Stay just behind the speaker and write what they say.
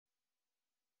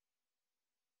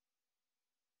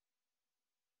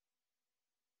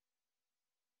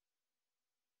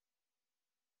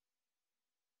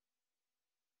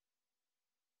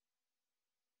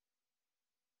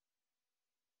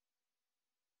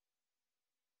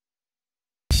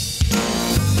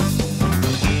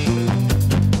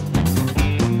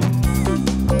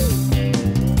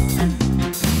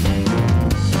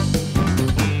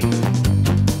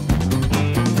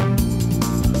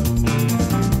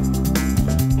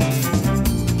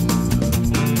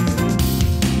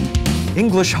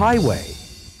English Highway,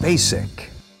 Basic.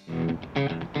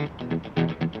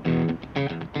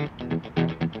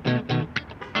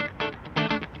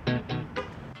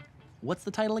 What's the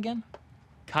title again?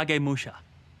 Kagemusha.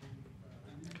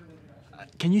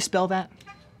 Can you spell that?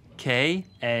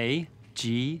 Kagemusha.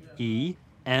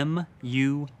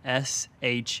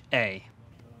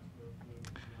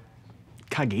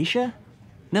 Kageisha?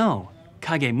 No,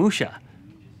 Kagemusha.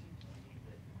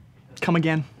 Come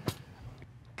again.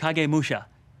 Kagemusha.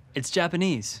 It's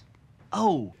Japanese.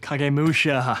 Oh,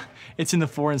 Kagemusha. It's in the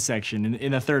foreign section,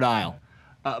 in the third aisle.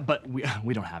 But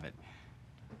we don't have it.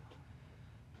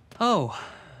 Oh,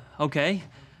 okay.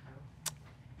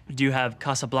 Do you have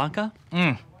Casablanca?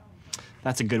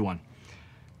 That's a good one.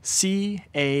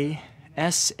 C-A-S-A.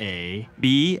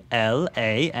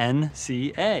 Blanca.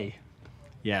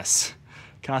 Yes,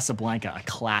 Casablanca, a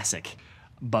classic,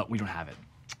 but we don't have it.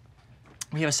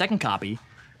 We have a second copy,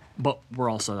 but we're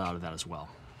also out of that as well.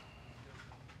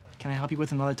 Can I help you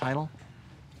with another title?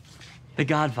 The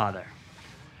Godfather.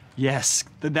 Yes,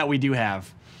 that we do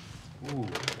have. Ooh.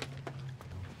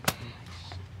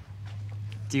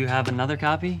 Do you have another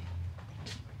copy?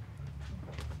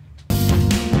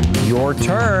 Your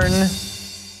turn.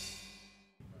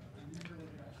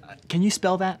 Can you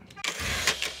spell that?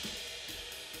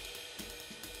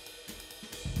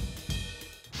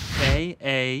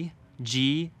 Kagemusha.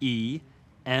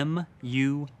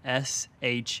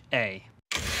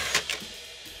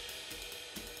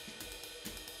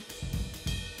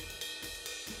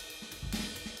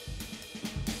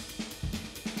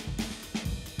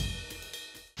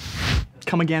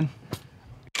 Come again.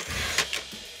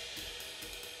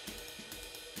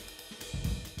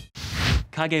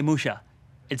 Kagemusha.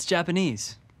 It's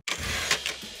Japanese.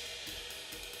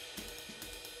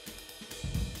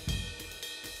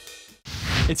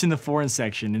 It's in the foreign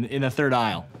section, in the third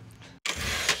aisle.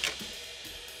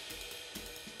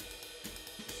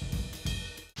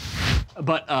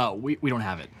 But we don't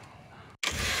have it.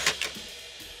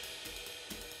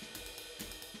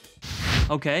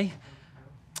 Okay.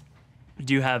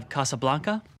 Do you have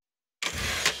Casablanca?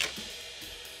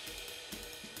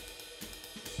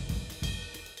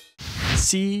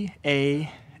 C-A-S-A.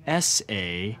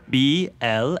 Blanca.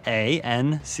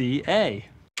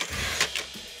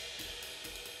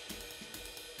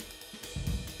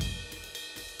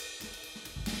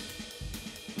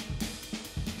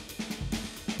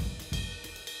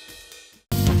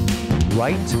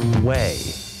 Right way.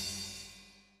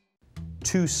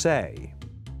 To say.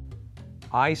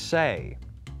 I say.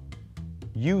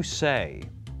 You say.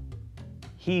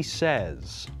 He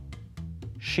says.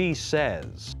 She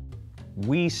says.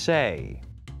 We say.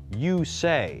 You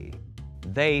say.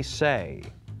 They say.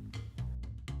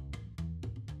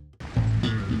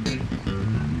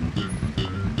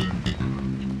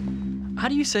 How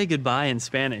do you say goodbye in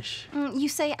Spanish? You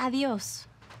say adios.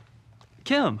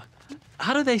 Kim,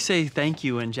 how do they say thank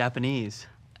you in Japanese?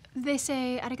 They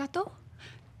say arigato.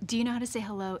 Do you know how to say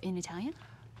hello in Italian?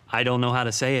 I don't know how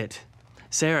to say it.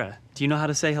 Sarah, do you know how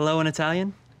to say hello in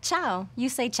Italian? Ciao. You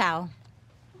say ciao.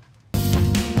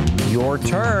 Your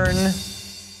turn.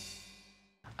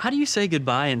 How do you say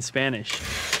goodbye in Spanish?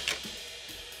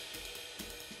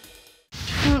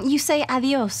 You say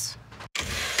adios.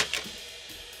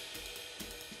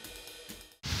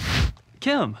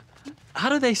 Kim, how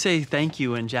do they say thank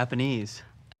you in Japanese?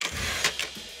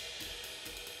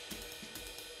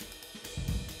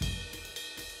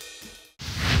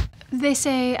 They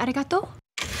say arigato.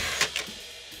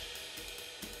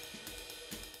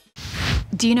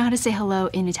 Do you know how to say hello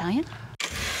in Italian?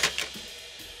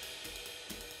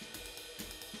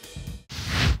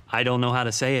 I don't know how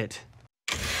to say it.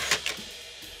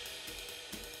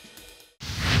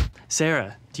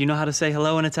 Sarah, do you know how to say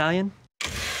hello in Italian?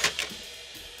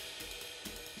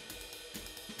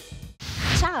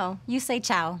 Ciao. You say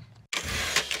ciao.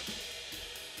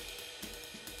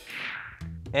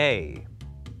 A.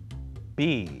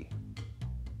 B.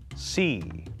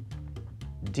 C.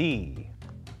 D.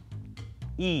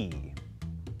 E.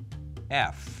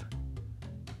 F.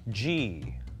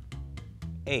 G.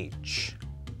 H.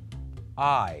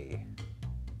 I.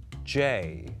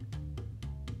 J.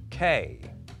 K.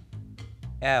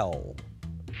 L.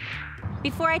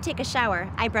 Before I take a shower,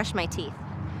 I brush my teeth.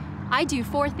 I do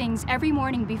 4 things every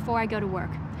morning before I go to work.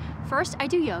 First, I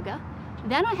do yoga.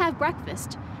 Then I have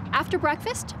breakfast. After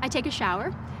breakfast, I take a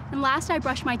shower. And last, I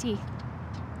brush my teeth.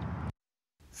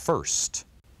 First,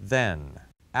 then,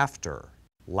 after,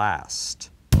 last.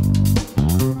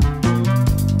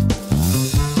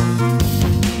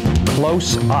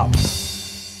 Close up.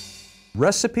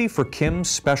 Recipe for Kim's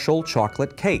special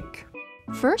chocolate cake.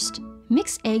 First,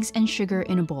 mix eggs and sugar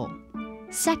in a bowl.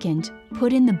 Second,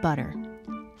 put in the butter.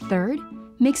 Third,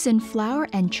 mix in flour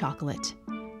and chocolate.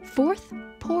 Fourth,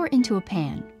 pour into a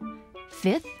pan.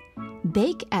 Fifth,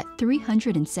 bake at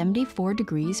 374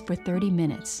 degrees for 30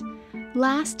 minutes.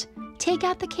 Last, take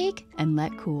out the cake and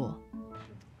let cool.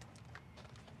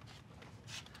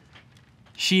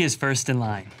 She is first in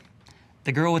line.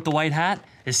 The girl with the white hat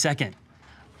is second.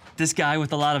 This guy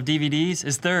with a lot of DVDs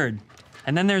is third.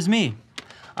 And then there's me.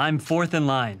 I'm fourth in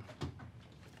line.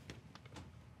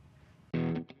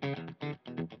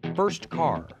 First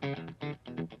car,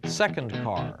 second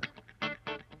car,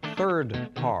 third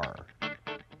car,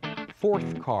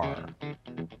 fourth car,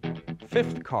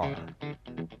 fifth car,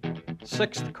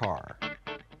 sixth car,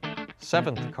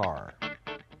 seventh car,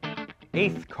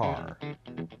 eighth car,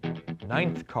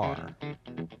 ninth car,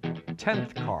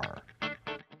 10th car.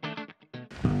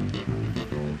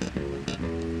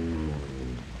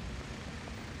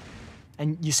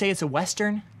 And you say it's a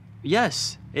Western?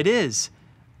 Yes, it is.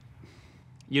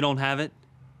 You don't have it?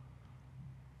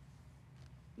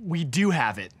 We do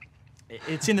have it.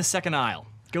 It's in the second aisle.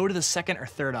 Go to the second or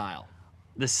third aisle.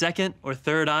 The second or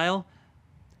third aisle?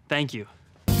 Thank you.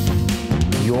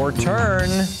 Your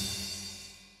turn.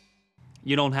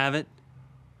 You don't have it?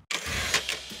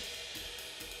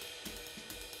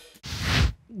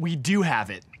 We do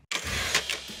have it.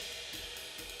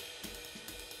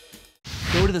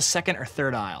 Go to the second or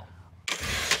third aisle.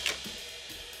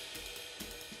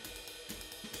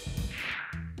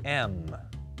 M,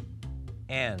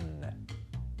 N,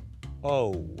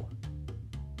 O,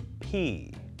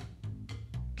 P,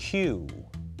 Q,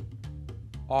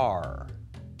 R,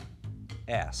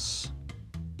 S,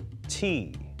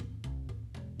 T,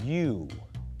 U,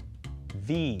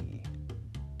 V,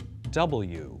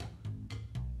 W,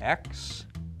 X,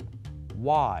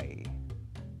 Y,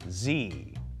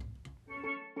 Z.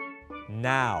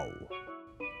 Now.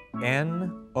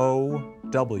 N-O-W.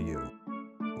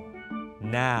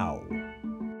 Now.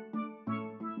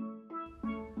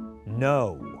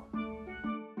 No.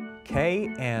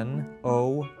 K-N-O-W.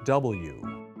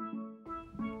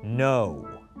 No.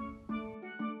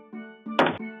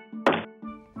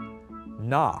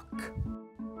 Knock.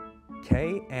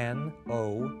 K-N-O-C-K.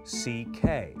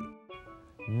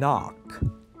 Knock.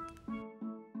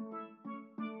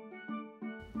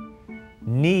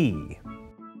 Knee.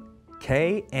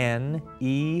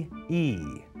 K-N-E-E.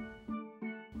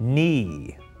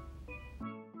 Knee.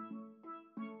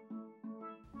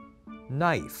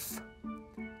 Knife.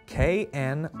 K-N-I-F-E.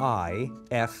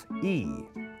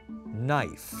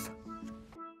 Knife.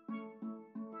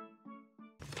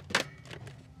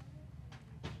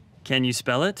 Can you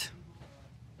spell it?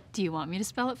 Do you want me to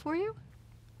spell it for you?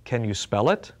 Can you spell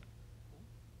it?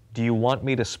 Do you want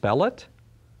me to spell it?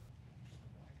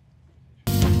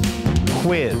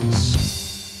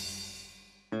 Quiz.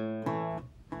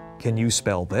 Can you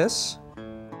spell this?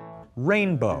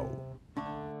 Rainbow.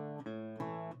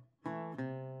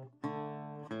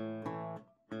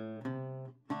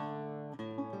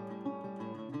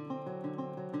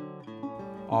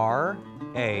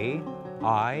 R-A-I-N-B-O-W.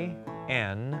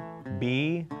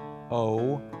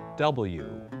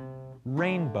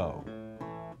 Rainbow.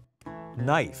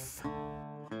 Knife.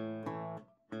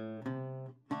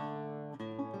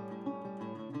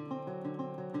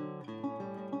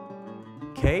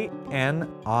 K-N-I-F-E.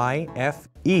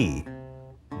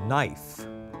 Knife.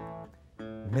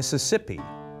 Mississippi.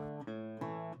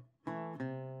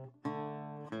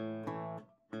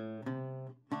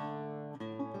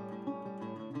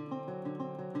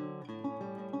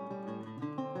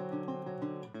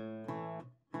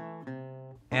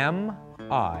 M-I-S-S-I-S-S-I-P-P-I.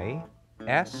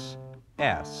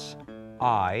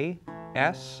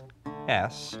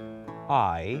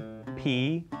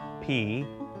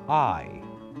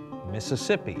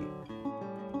 Mississippi.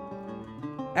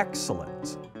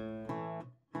 Excellent.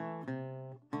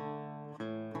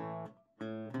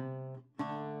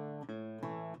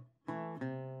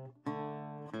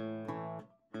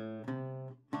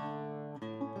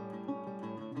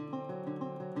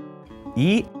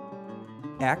 E-X-C-E-L-L-E-N-T.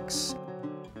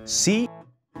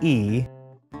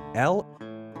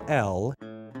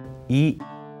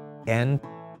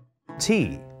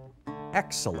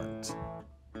 Excellent.